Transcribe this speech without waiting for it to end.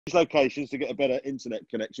these locations to get a better internet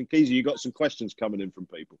connection. Keezy, you got some questions coming in from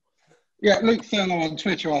people. Yeah, Luke Thurlow on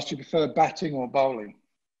Twitter asked you prefer batting or bowling.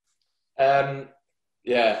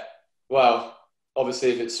 Yeah, well, obviously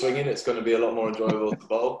if it's swinging, it's going to be a lot more enjoyable to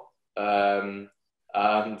bowl. And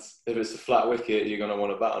if it's a flat wicket, you're going to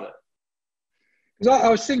want to bat on it. Because I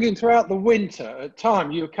was thinking throughout the winter, at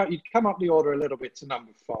times you'd come up the order a little bit to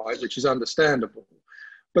number 5, which is understandable.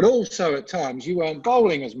 But also at times you weren't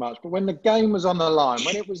bowling as much. But when the game was on the line,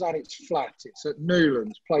 when it was at its flattest, at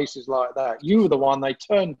Newlands, places like that, you were the one they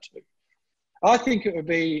turned to. I think it would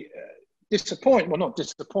be disappointing. Well, not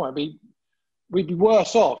disappointing. We'd be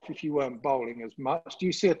worse off if you weren't bowling as much. Do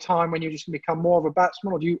you see a time when you just become more of a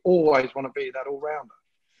batsman, or do you always want to be that all-rounder?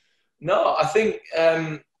 No, I think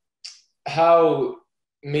how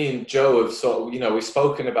me and Joe have sort of, we've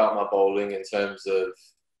spoken about my bowling in terms of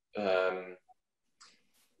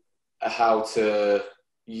how to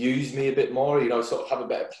use me a bit more, sort of have a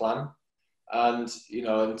better plan. And,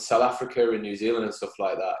 in South Africa and New Zealand and stuff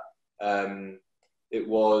like that, it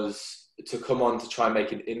was to come on to try and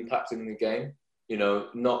make an impact in the game.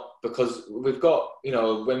 Not because we've got,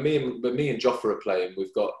 when me and Jofra are playing,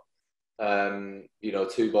 we've got,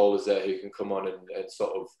 2 bowlers there who can come on and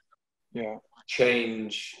sort of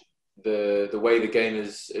change the way the game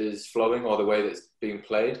is flowing or the way that it's being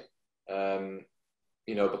played.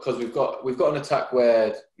 Because we've got an attack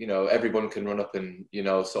where, everyone can run up and,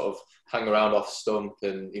 sort of hang around off stump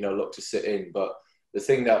and, look to sit in. But the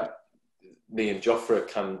thing that me and Jofra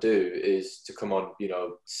can do is to come on,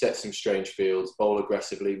 set some strange fields, bowl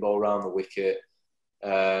aggressively, bowl around the wicket,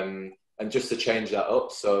 and just to change that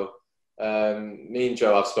up. So me and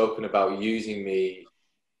Joe have spoken about using me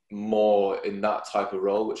more in that type of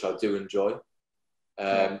role, which I do enjoy.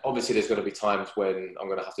 Obviously, there's going to be times when I'm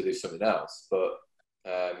going to have to do something else, but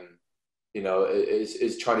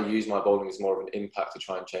is trying to use my bowling as more of an impact to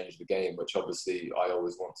try and change the game, which obviously I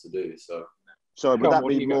always want to do. So would that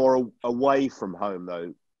be more away from home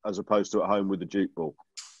though, as opposed to at home with the Duke ball?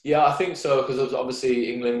 Yeah, I think so, because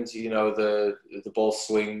obviously England, the ball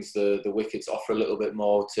swings, the wickets offer a little bit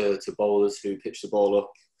more to bowlers who pitch the ball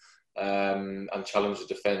up and challenge the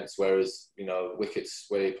defence, whereas, wickets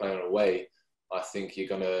where you're playing away, I think you're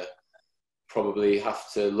going to probably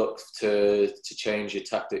have to look to change your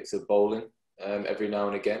tactics of bowling every now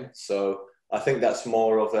and again. So I think that's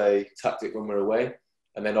more of a tactic when we're away.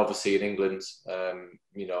 And then obviously in England,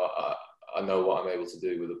 I know what I'm able to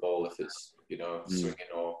do with the ball if it's, swinging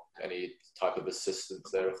or any type of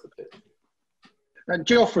assistance there off the pitch. And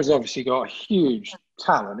Jofra's obviously got a huge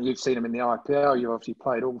talent. You've seen him in the IPL. You've obviously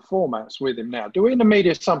played all formats with him now. Do we in the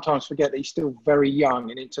media sometimes forget that he's still very young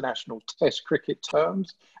in international test cricket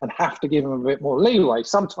terms and have to give him a bit more leeway?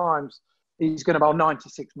 Sometimes he's going to bowl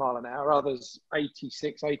 96 mile an hour, others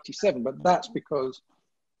 86, 87, but that's because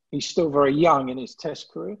he's still very young in his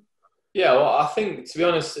test career. Yeah, well, I think, to be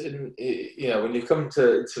honest, when you come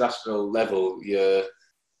to international level,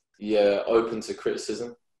 you're open to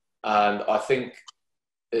criticism. And I think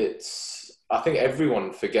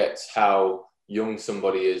everyone forgets how young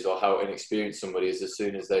somebody is or how inexperienced somebody is as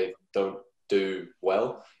soon as they don't do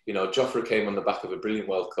well. Jofra came on the back of a brilliant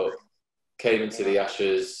World Cup, came into the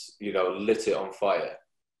Ashes, lit it on fire.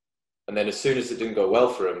 And then as soon as it didn't go well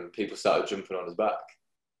for him, people started jumping on his back.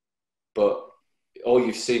 But all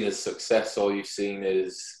you've seen is success, all you've seen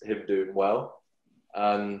is him doing well.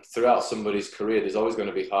 And throughout somebody's career, there's always going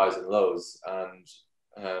to be highs and lows. And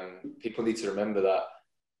people need to remember that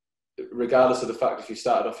regardless of the fact if you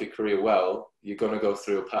started off your career well, you're going to go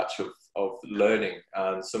through a patch of learning.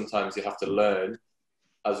 And sometimes you have to learn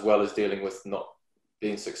as well as dealing with not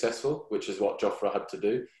being successful, which is what Jofra had to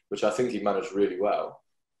do, which I think he managed really well.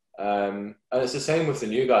 And it's the same with the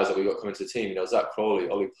new guys that we got coming to the team. Zach Crawley,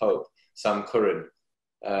 Ollie Pope, Sam Curran,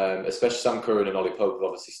 especially Sam Curran and Ollie Pope have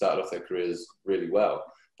obviously started off their careers really well,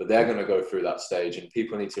 but they're going to go through that stage, and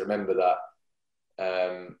people need to remember that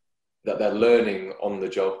that they're learning on the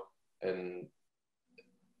job, and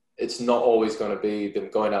it's not always going to be them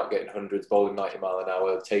going out getting hundreds, bowling 90 mile an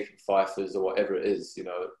hour, taking fifers or whatever it is.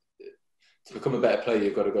 To become a better player,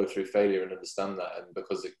 you've got to go through failure and understand that, and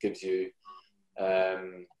because it gives you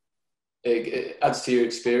it adds to your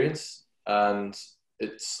experience, and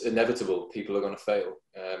it's inevitable. People are going to fail.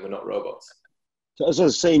 We're not robots. So as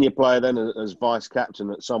a senior player then, as vice-captain,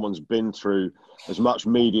 that someone's been through as much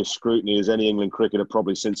media scrutiny as any England cricketer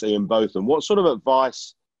probably since Ian Botham, what sort of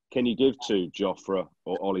advice can you give to Jofra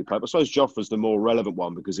or Ollie Pope? I suppose Jofra's the more relevant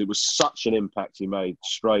one because it was such an impact he made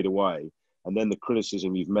straight away, and then the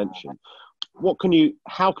criticism you've mentioned.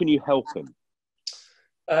 How can you help him?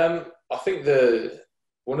 I think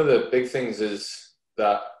one of the big things is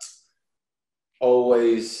that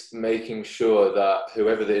always making sure that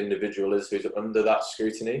whoever the individual is who's under that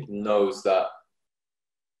scrutiny knows that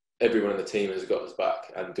everyone in the team has got his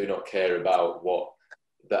back and do not care about what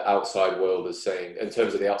the outside world is saying. In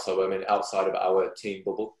terms of the outside world, I mean outside of our team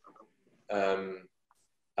bubble.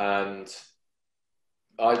 And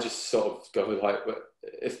I just sort of go like,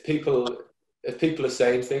 if people are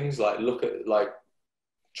saying things like, look at, like,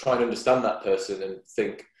 try and understand that person and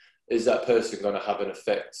think, is that person going to have an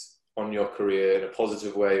effect on your career in a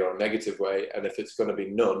positive way or a negative way? And if it's going to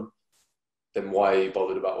be none, then why are you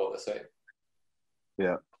bothered about what they're saying?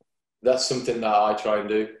 Yeah. That's something that I try and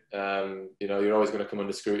do. You know, you're always going to come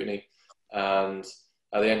under scrutiny. And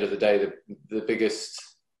at the end of the day, the biggest,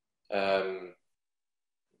 I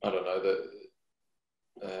don't know,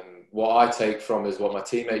 what I take from is what my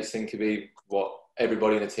teammates think of me, what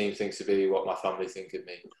everybody in the team thinks of me, what my family think of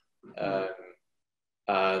me.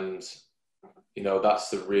 And, you know, that's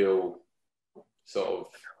the real sort of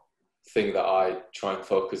thing that I try and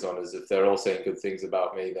focus on, is if they're all saying good things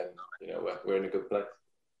about me, then, you know, we're in a good place.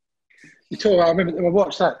 You talk. I remember I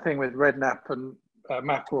watched that thing with Redknapp and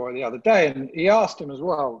McElroy the other day, and he asked him as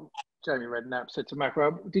well. Jamie Redknapp said to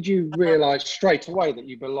McElroy, "Did you realise straight away that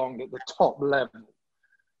you belonged at the top level?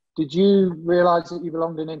 Did you realise that you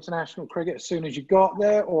belonged in international cricket as soon as you got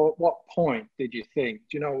there, or at what point did you think,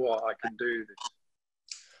 do you know what, I can do this?"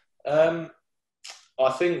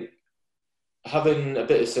 I think having a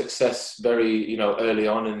bit of success very, you know, early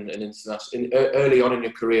on early on in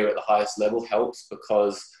your career at the highest level helps,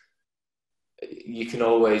 because you can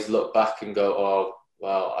always look back and go, oh,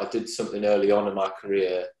 wow, I did something early on in my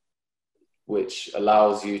career which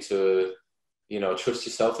allows you to, you know, trust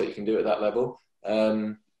yourself that you can do it at that level.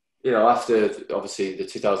 You know, after obviously the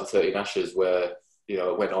 2013 Ashes, where, you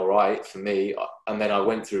know, it went all right for me, and then I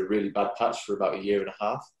went through a really bad patch for about a year and a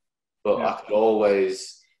half. But yeah, I could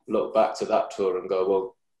always look back to that tour and go,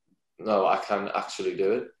 well, no, I can actually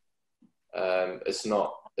do it.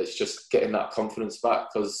 It's just getting that confidence back,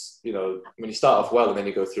 because, you know, when you start off well and then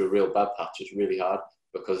you go through a real bad patch, it's really hard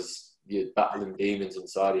because you're battling demons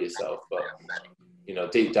inside of yourself. But, you know,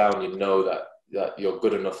 deep down, you know that you're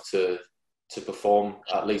good enough to perform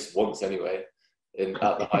at least once anyway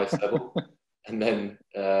at the highest level. And then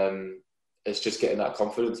it's just getting that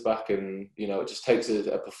confidence back. And, you know, it just takes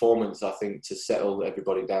a performance, I think, to settle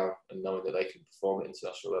everybody down and knowing that they can perform at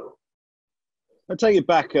international level. I'll take you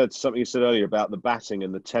back to something you said earlier about the batting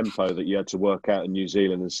and the tempo that you had to work out in New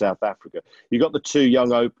Zealand and South Africa. You got the two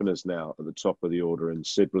young openers now at the top of the order in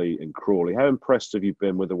Sibley and Crawley. How impressed have you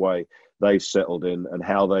been with the way they've settled in and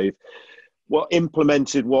how they've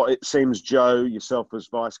implemented what it seems Joe, yourself as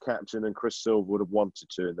vice captain, and Chris Silver would have wanted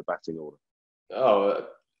to in the batting order? Oh,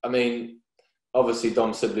 I mean, obviously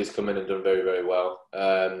Dom Sibley's come in and done very, very well.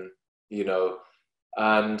 You know,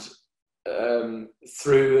 and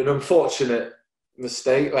through an unfortunate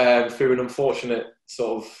mistake, through an unfortunate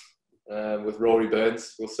sort of with Rory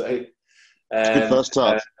Burns, we'll say. Good first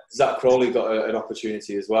touch. Zach Crawley got an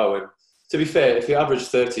opportunity as well. And to be fair, if you average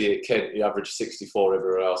 30 at Kent, you average 64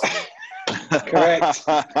 everywhere else. Correct.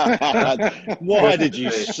 Why did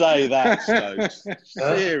you say that, Stokes?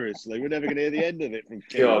 Seriously, we're never going to hear the end of it from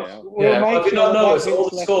Kent now. Yeah, well, if you don't notice, all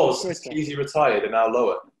the scores since Keezy retired are now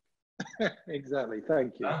lower. Exactly,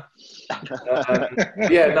 thank you.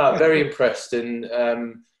 Yeah, no, very impressed. And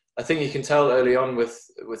I think you can tell early on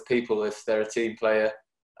with people if they're a team player.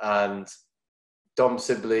 And Dom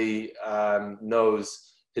Sibley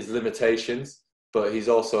knows his limitations, but he's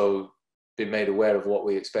also been made aware of what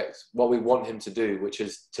we expect, what we want him to do, which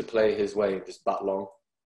is to play his way and just bat long,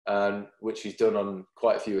 which he's done on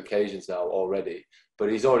quite a few occasions now already.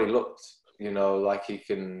 But he's already looked, you know, like he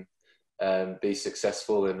can be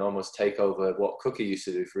successful and almost take over what Cookie used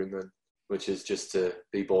to do for England, which is just to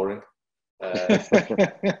be boring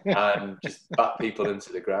and just bat people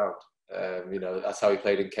into the ground. You know, that's how he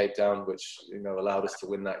played in Cape Town, which, you know, allowed us to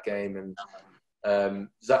win that game. And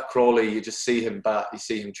Zach Crawley, you just see him bat, you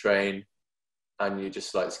see him train, and you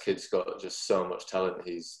just like, this kid's got just so much talent.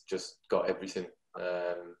 He's just got everything.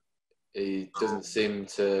 He doesn't seem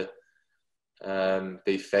to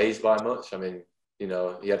be fazed by much. I mean, you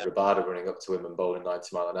know, he had Rabada running up to him and bowling 90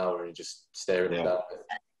 mile an hour, and he just staring him down.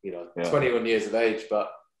 You know, 21 years of age,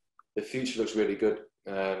 but the future looks really good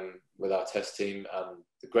with our test team. And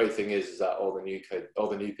the great thing is that all the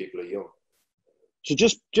new people are young. So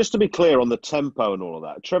just to be clear on the tempo and all of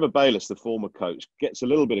that, Trevor Bayliss, the former coach, gets a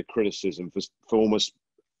little bit of criticism for almost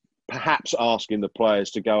perhaps asking the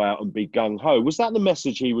players to go out and be gung-ho. Was that the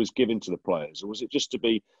message he was giving to the players, or was it just to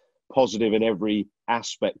be positive in every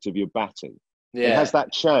aspect of your batting? Yeah. Has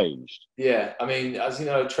that changed? Yeah, I mean, as you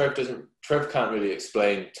know, Trev can't really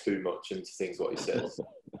explain too much into things what he says.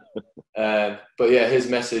 But yeah, his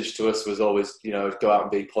message to us was always, you know, go out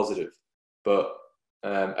and be positive. But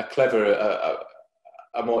a clever,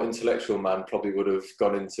 a more intellectual man probably would have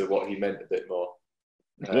gone into what he meant a bit more.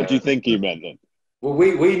 What do you think he meant then? Well,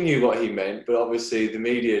 we knew what he meant, but obviously the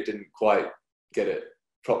media didn't quite get it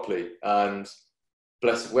properly. And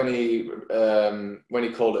bless, when he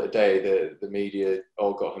called it a day, the media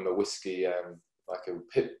all got him a whiskey, like a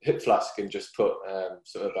hip flask, and just put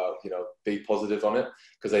sort of about, you know, be positive on it,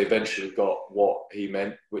 because they eventually got what he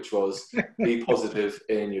meant, which was be positive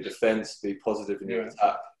in your defence, be positive in your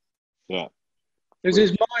attack. Yeah. It was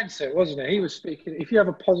his mindset, wasn't it? He was speaking, if you have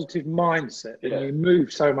a positive mindset, then you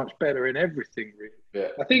move so much better in everything, really. Yeah.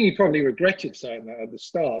 I think he probably regretted saying that at the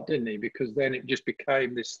start, didn't he? Because then it just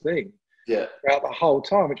became this thing throughout the whole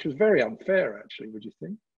time, which was very unfair, actually, would you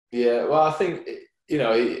think? Yeah, well, I think, you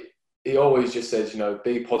know, he always just says, you know,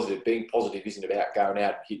 be positive. Being positive isn't about going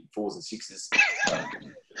out and hitting 4s and 6s.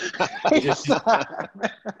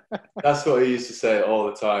 That's what he used to say all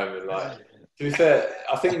the time. And like, to be fair,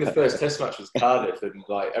 I think the first Test match was Cardiff, and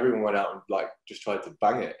like everyone went out and like just tried to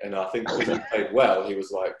bang it. And I think because he played well, he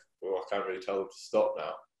was like, "Well, I can't really tell them to stop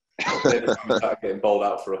now." And then he started getting bowled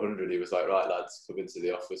out for 100. He was like, "Right, lads, come into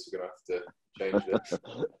the office. We're going to have to change this."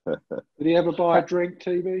 Did he ever buy a drink,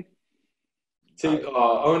 TB?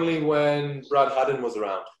 Only when Brad Haddon was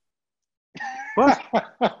around. What?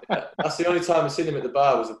 Yeah, that's the only time I've seen him at the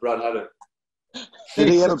bar was with Brad Haddon. Did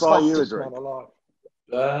he ever buy you a drink?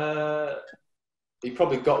 He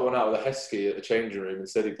probably got one out of the Heskey at the changing room and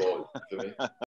said he bought it for me.